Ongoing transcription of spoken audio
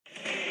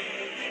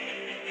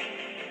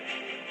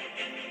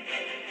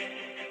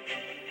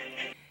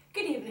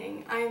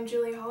I'm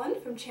Helen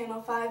from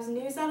Channel 5's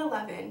News at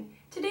 11.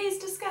 Today's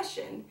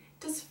discussion: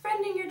 does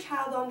friending your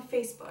child on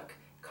Facebook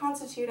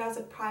constitute as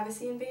a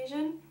privacy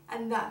invasion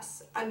and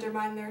thus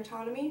undermine their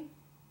autonomy?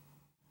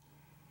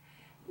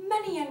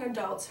 Many young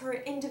adults who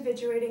are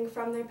individuating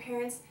from their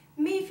parents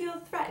may feel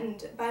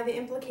threatened by the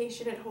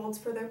implication it holds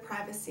for their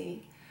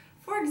privacy.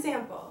 For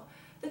example,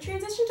 the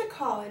transition to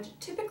college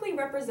typically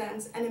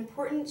represents an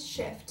important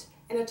shift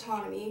in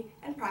autonomy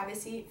and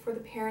privacy for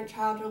the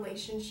parent-child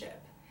relationship.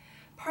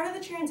 Part of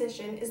the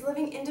transition is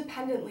living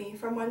independently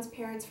from one's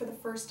parents for the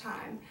first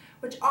time,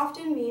 which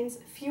often means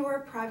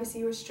fewer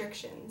privacy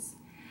restrictions.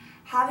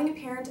 Having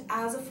a parent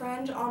as a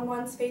friend on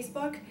one's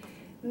Facebook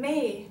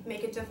may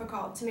make it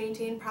difficult to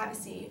maintain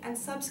privacy and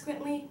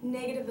subsequently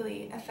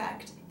negatively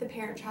affect the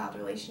parent-child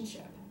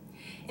relationship.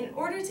 In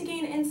order to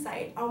gain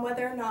insight on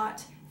whether or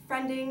not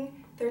friending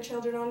their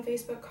children on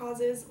Facebook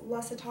causes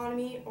less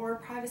autonomy or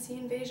privacy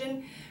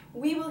invasion,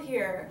 we will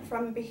hear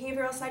from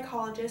behavioral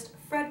psychologist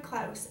Fred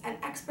Klaus and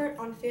expert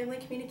on family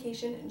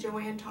communication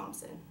Joanne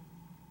Thompson.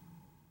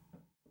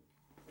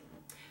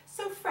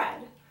 So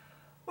Fred,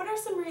 what are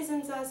some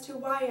reasons as to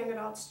why young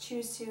adults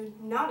choose to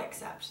not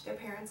accept their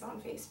parents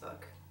on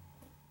Facebook?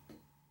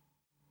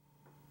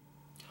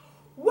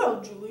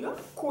 Well, Julia,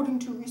 according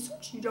to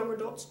research, young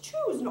adults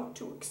choose not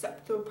to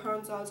accept their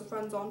parents as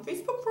friends on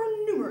Facebook for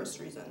numerous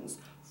reasons.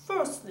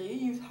 Firstly,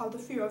 youth have the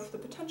fear of the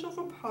potential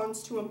for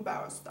parents to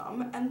embarrass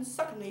them, and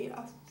secondly,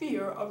 a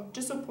fear of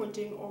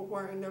disappointing or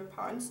worrying their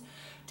parents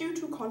due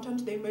to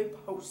content they may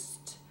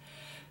post.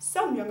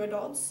 Some young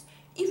adults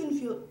even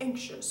feel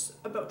anxious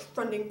about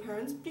friending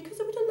parents because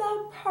it would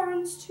allow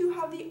parents to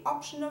have the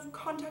option of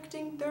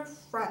contacting their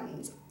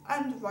friends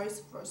and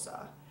vice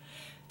versa.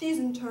 These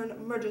in turn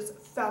merges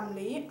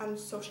family and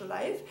social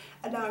life,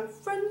 allowing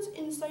friends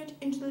insight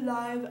into the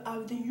life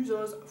of the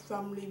user's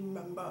family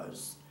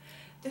members.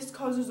 This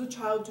causes a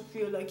child to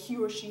feel like he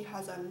or she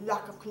has a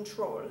lack of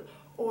control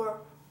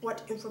or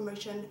what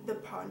information the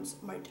parents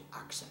might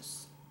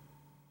access.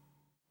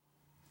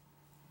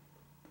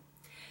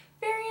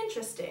 Very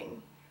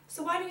interesting.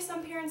 So why do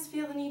some parents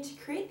feel the need to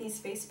create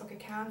these Facebook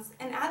accounts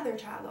and add their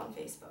child on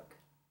Facebook?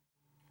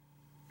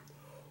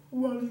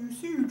 Well, you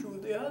see,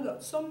 Julia,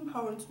 that some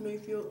parents may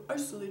feel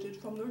isolated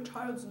from their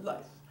child's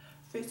life.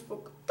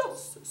 Facebook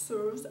thus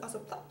serves as a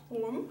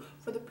platform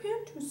for the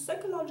parent to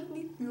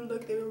psychologically feel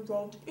like they're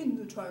involved in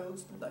the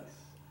child's life.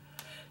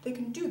 They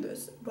can do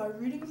this by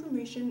reading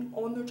information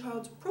on their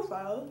child's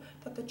profile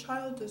that the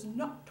child does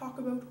not talk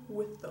about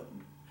with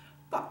them.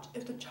 But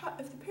if the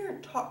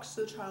parent talks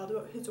to the child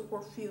about his or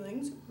her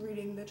feelings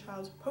reading the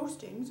child's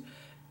postings,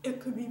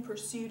 it could be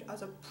perceived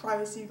as a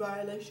privacy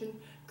violation,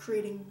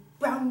 creating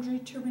boundary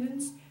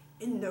turbulence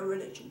in their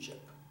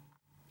relationship.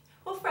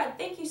 Well, Fred,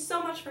 thank you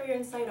so much for your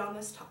insight on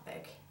this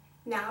topic.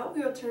 Now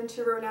we will turn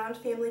to renowned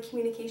family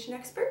communication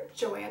expert,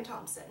 Joanne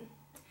Thompson.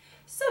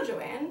 So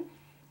Joanne,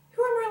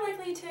 who are more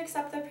likely to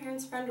accept their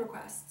parents' friend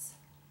requests?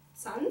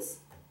 Sons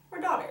or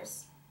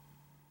daughters?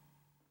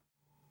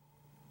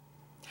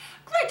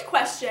 Great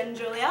question,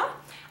 Julia.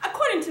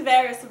 According to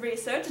various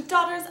research,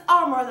 daughters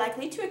are more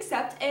likely to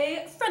accept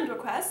a friend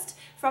request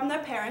from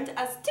their parent,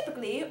 as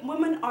typically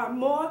women are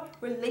more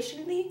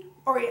relationally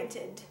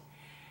oriented,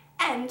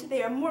 and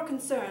they are more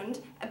concerned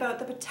about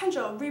the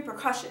potential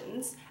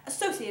repercussions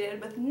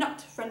associated with not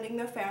friending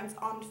their parents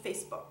on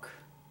Facebook.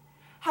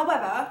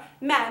 However,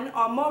 men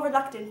are more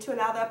reluctant to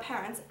allow their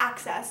parents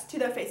access to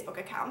their Facebook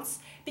accounts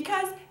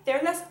because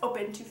they're less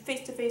open to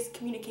face-to-face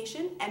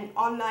communication and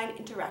online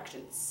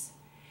interactions.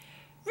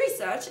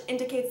 Research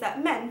indicates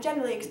that men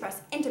generally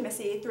express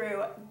intimacy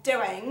through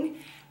doing,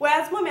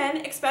 whereas women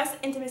express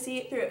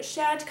intimacy through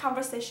shared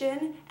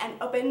conversation and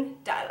open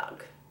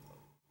dialogue.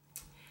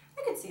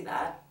 I could see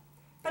that.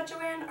 But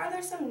Joanne, are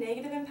there some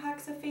negative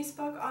impacts of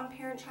Facebook on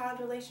parent-child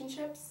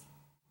relationships?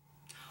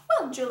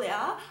 Well,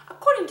 Julia,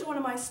 according to one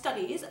of my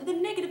studies, the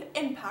negative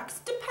impacts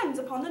depends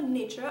upon the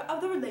nature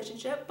of the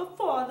relationship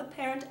before the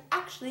parent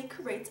actually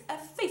creates a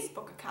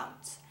Facebook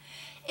account.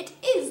 It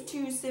is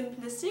too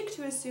simplistic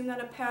to assume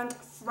that a parent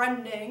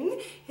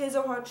friending his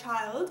or her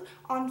child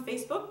on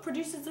Facebook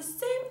produces the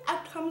same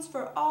outcomes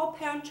for all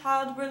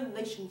parent-child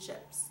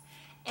relationships.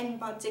 In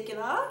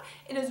particular,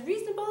 it is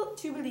reasonable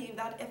to believe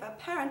that if a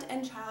parent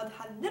and child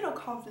had little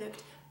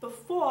conflict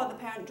before the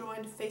parent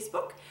joined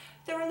Facebook,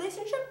 their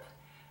relationship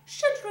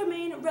should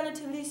remain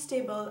relatively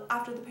stable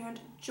after the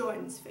parent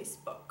joins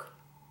Facebook.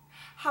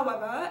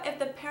 However, if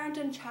the parent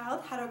and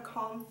child had a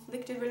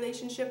conflicted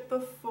relationship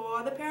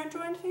before the parent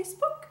joined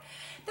Facebook,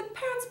 the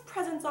parent's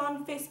presence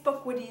on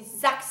Facebook would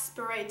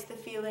exasperate the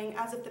feeling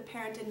as if the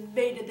parent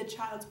invaded the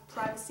child's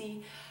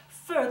privacy,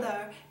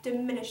 further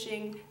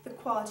diminishing the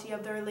quality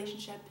of the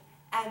relationship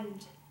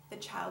and the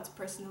child's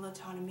personal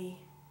autonomy.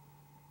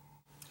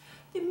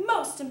 The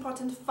most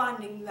important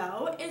finding,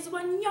 though, is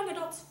when young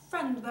adults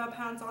friend their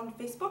parents on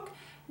Facebook,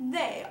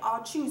 they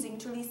are choosing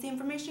to release the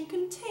information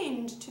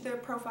contained to their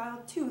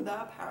profile to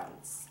their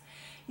parents.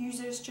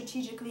 Users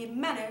strategically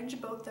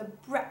manage both the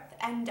breadth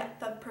and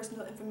depth of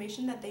personal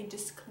information that they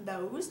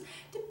disclose,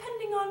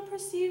 depending on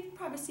perceived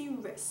privacy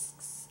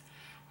risks.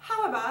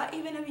 However,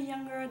 even if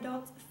younger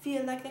adults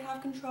feel like they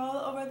have control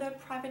over their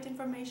private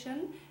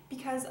information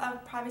because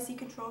of privacy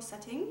control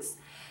settings,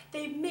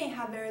 they may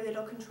have very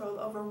little control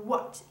over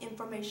what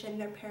information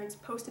their parents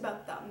post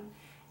about them.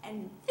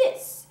 And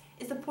this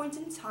is the point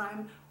in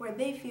time where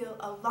they feel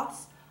a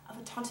loss of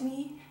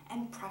autonomy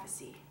and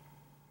privacy.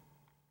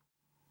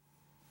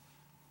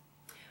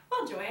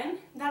 Well, Joanne,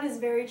 that is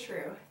very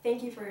true.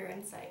 Thank you for your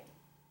insight.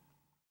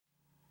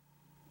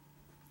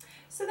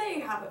 So there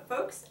you have it,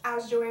 folks.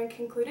 As Joanne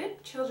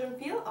concluded, children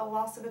feel a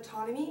loss of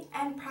autonomy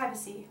and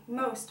privacy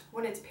most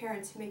when it's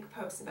parents who make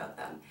posts about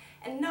them,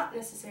 and not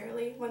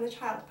necessarily when the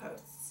child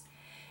posts.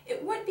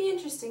 It would be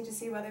interesting to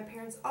see whether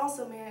parents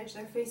also manage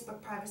their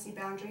Facebook privacy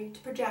boundary to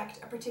project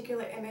a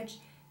particular image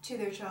to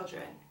their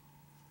children.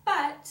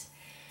 But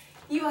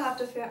you will have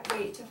to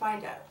wait to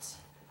find out.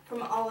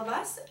 From all of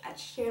us at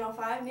Channel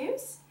 5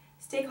 News,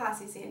 stay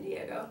classy, San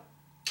Diego.